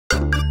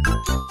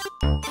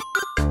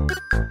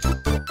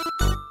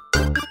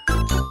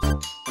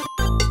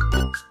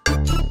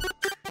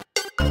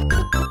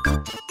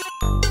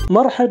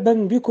مرحبا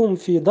بكم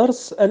في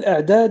درس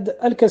الأعداد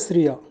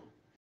الكسرية.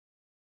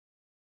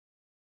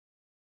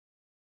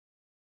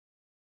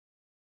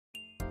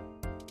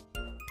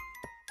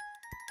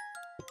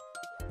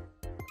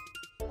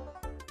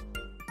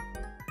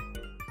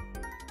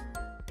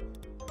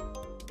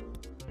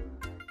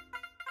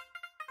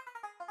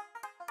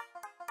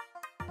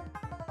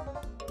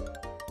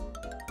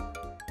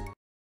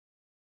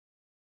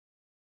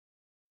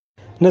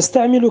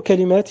 نستعمل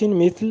كلمات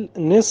مثل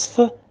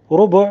نصف،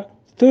 ربع،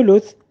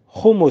 ثلث،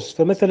 خمس.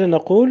 فمثلا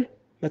نقول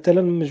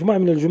مجموعة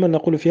من الجمل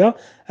نقول فيها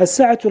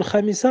الساعة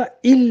 5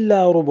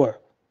 إلا ربع.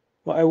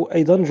 أو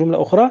أيضا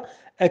جملة أخرى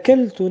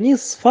أكلت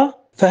نصف.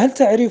 فهل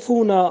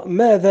تعرفون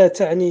ماذا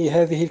تعني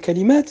هذه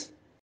الكلمات؟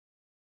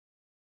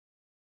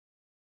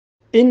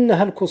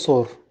 إنها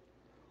الكسور،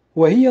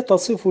 وهي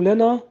تصف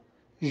لنا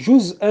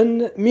جزءا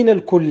من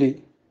الكل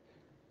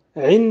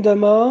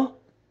عندما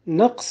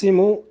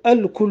نقسم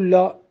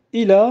الكل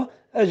إلى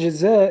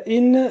أجزاء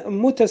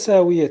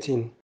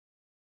متساوية.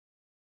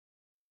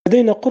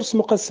 لدينا قرص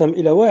مقسم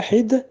إلى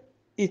 1،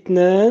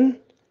 2،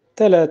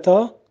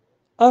 3،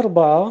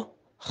 4،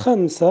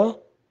 5،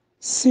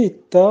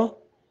 6،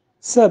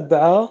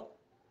 7،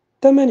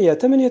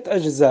 8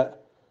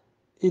 أجزاء.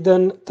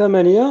 إذن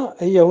 8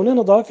 هي هنا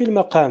نضع في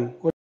المقام،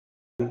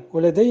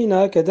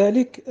 ولدينا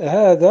كذلك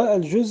هذا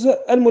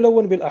الجزء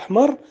الملون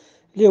بالأحمر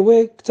اللي هو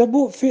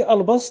يكتب في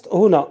البسط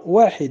هنا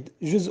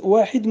جزء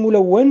واحد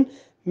ملون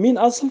من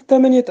أصل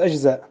 8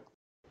 أجزاء.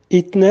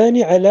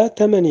 2 على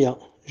 8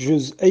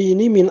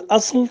 جزئين من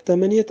أصل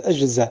 8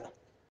 أجزاء.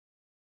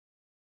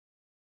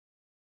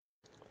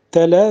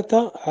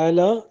 3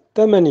 على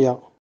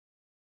 8.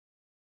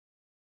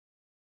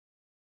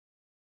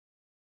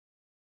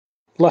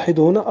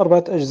 لاحظوا هنا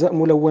 4 أجزاء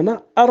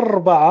ملونة.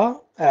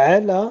 4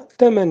 على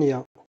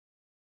 8.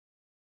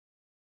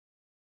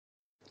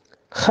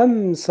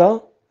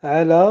 5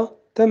 على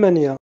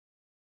 8.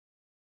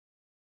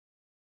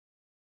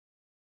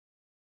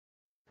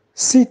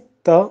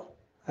 6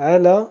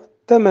 على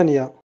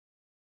 8.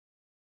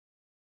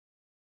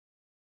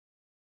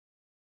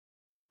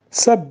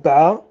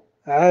 7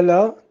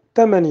 على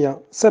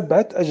 8.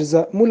 7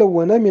 أجزاء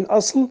ملونة من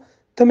أصل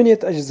 8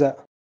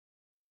 أجزاء.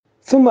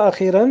 ثم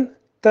أخيرا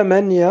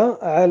 8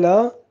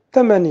 على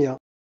 8.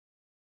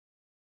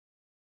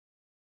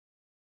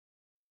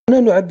 هنا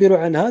نعبر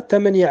عنها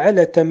 8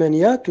 على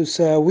 8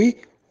 تساوي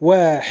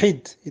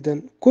 1.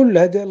 إذن كل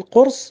هذا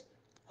القرص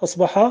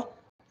أصبح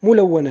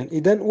ملونا،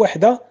 إذن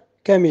وحدة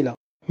كاملة.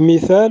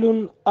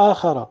 مثال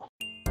آخر: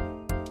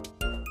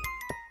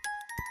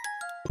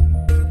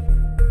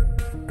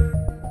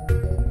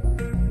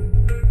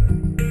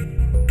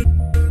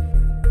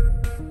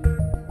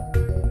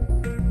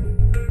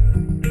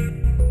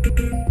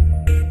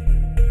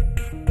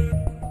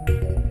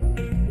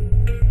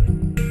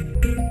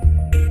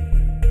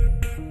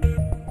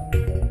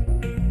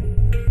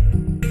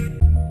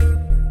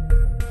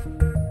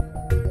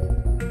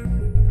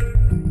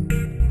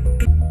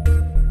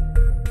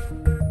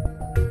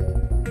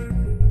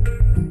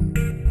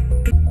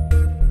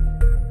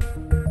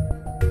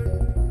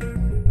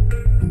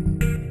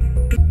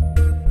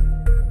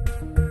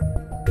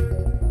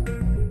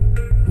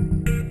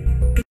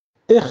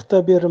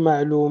 اختبر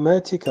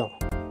معلوماتك.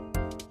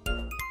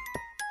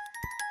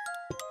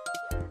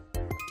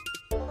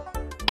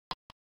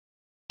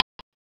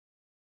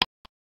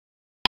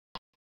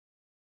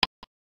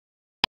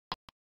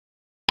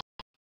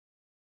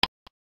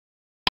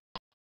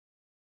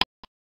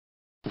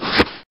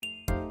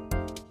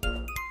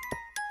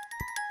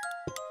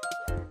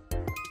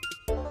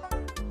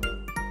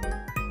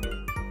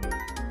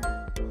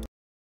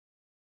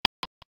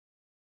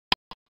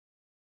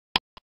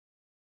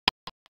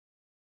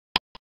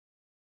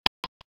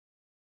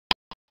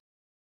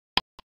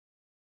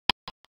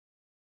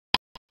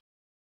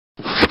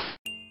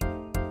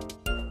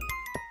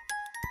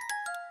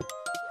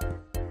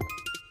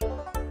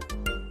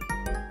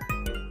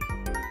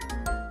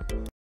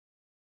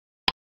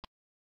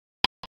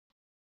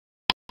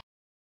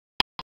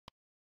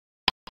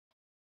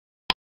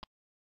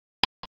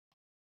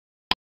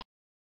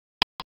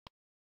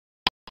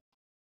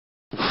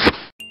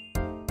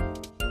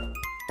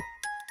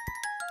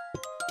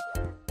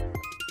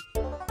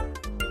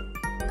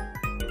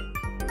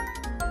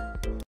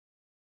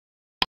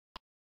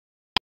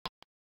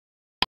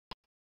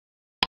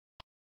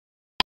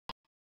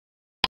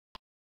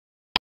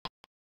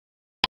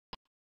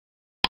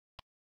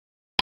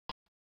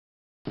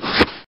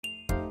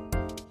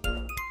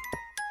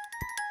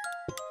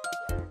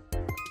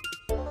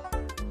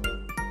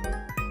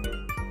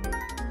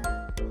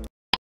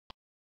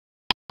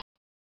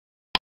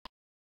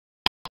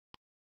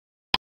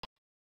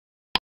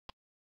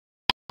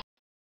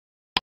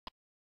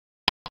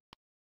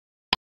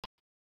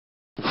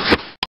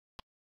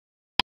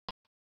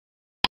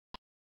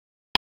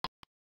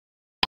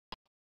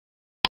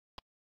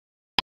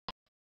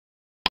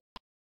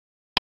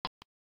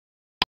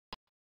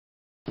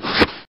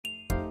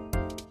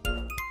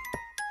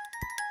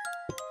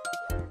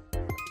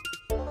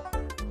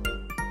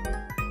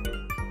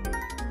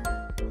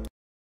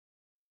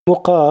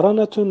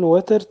 مقارنة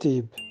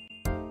وترتيب.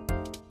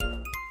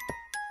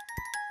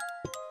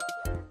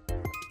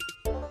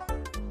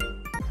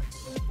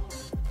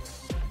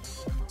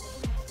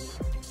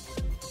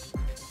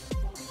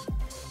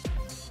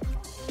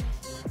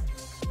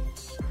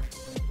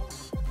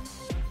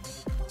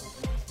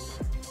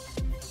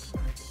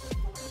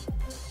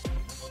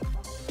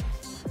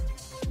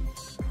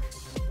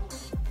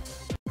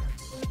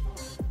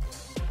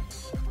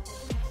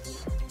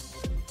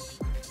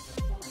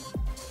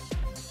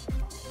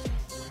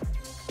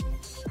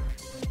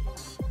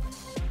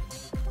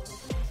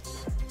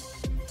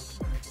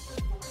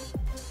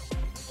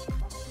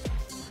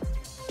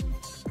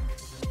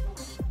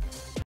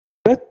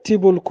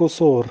 رتب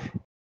الكسور.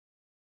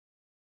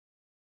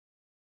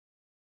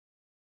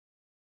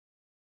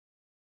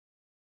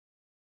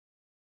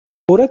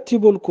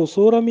 أرتب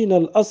الكسور من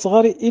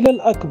الأصغر إلى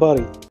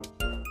الأكبر.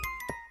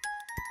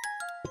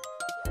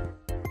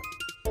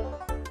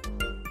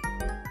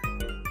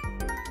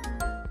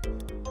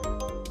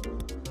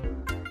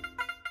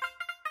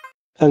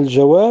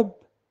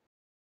 الجواب: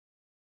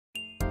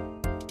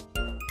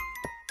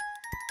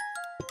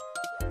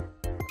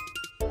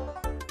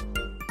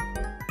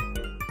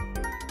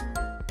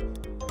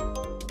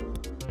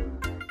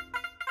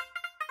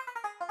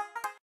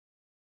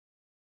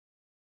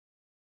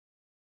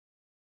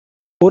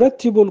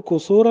 أرتب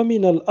الكسور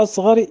من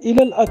الأصغر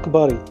إلى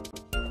الأكبر.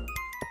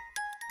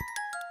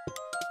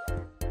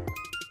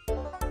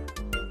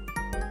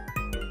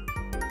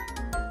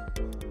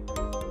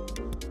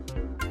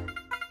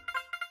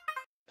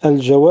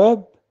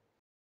 الجواب: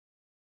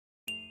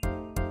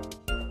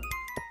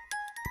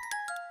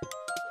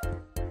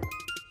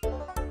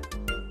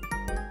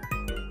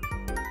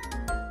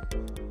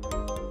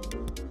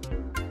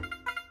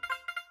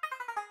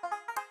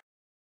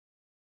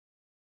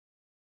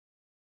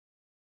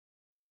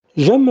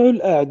 جمع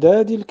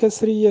الأعداد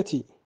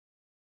الكسرية.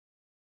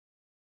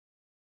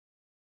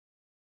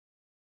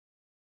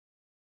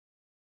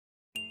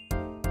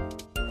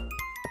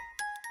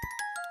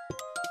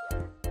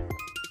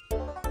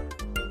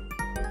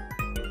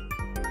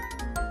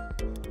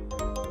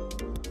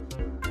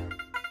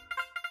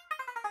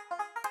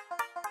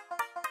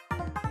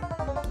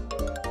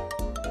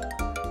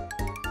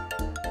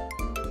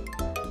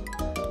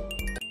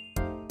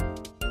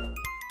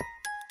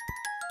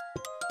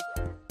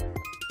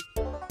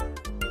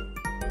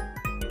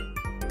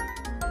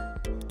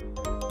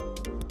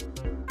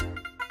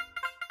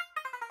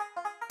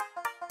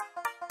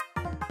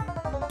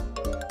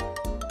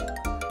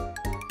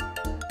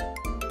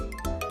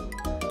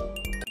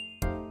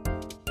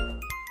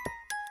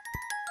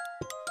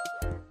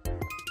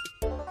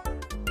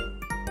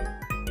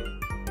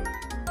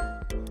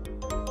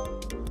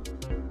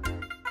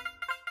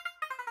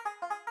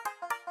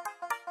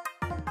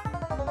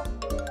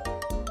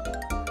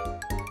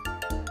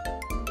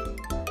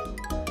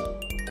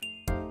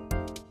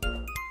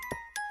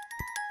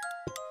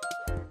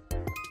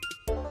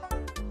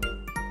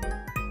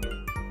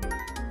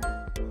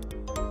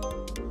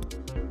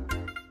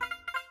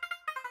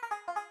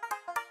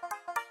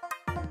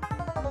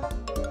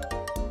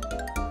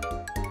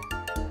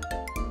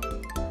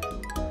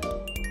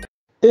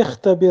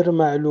 اختبر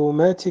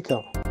معلوماتك.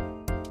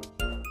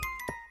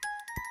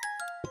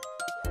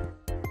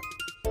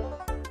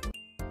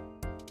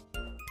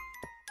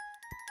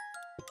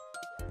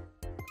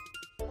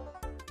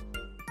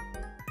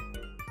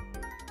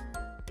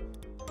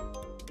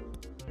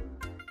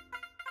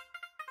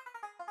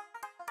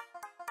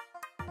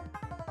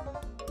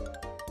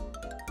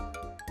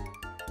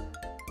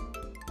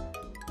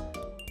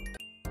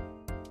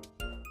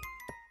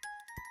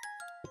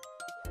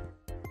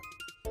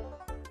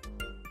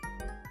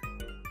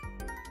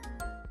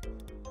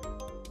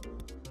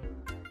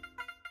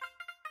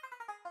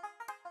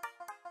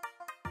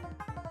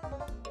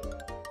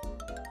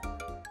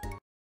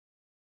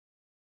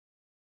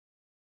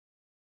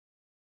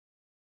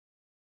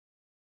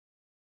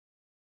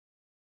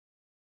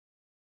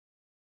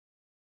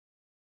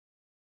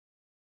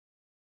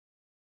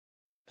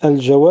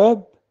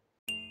 الجواب: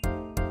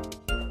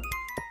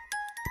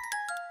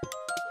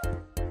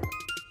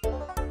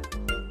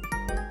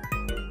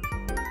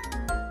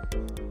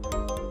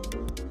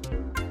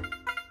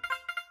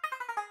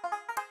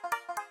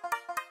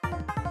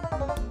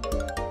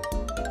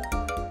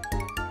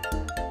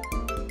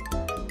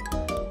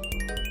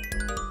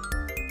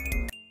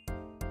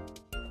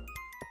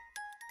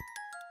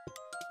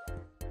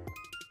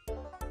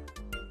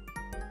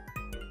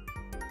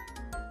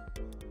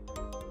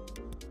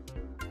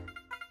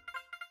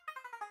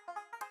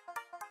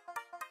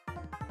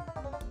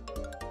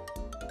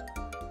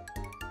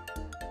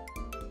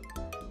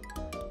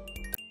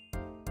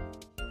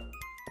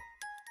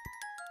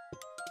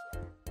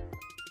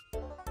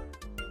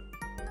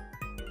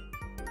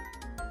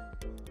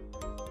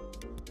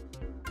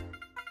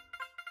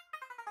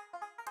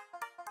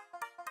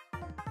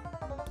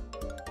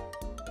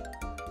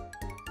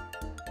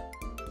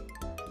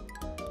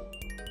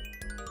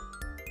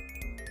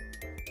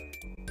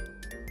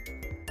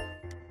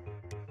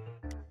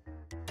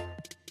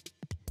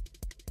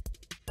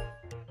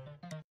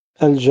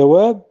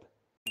 الجواب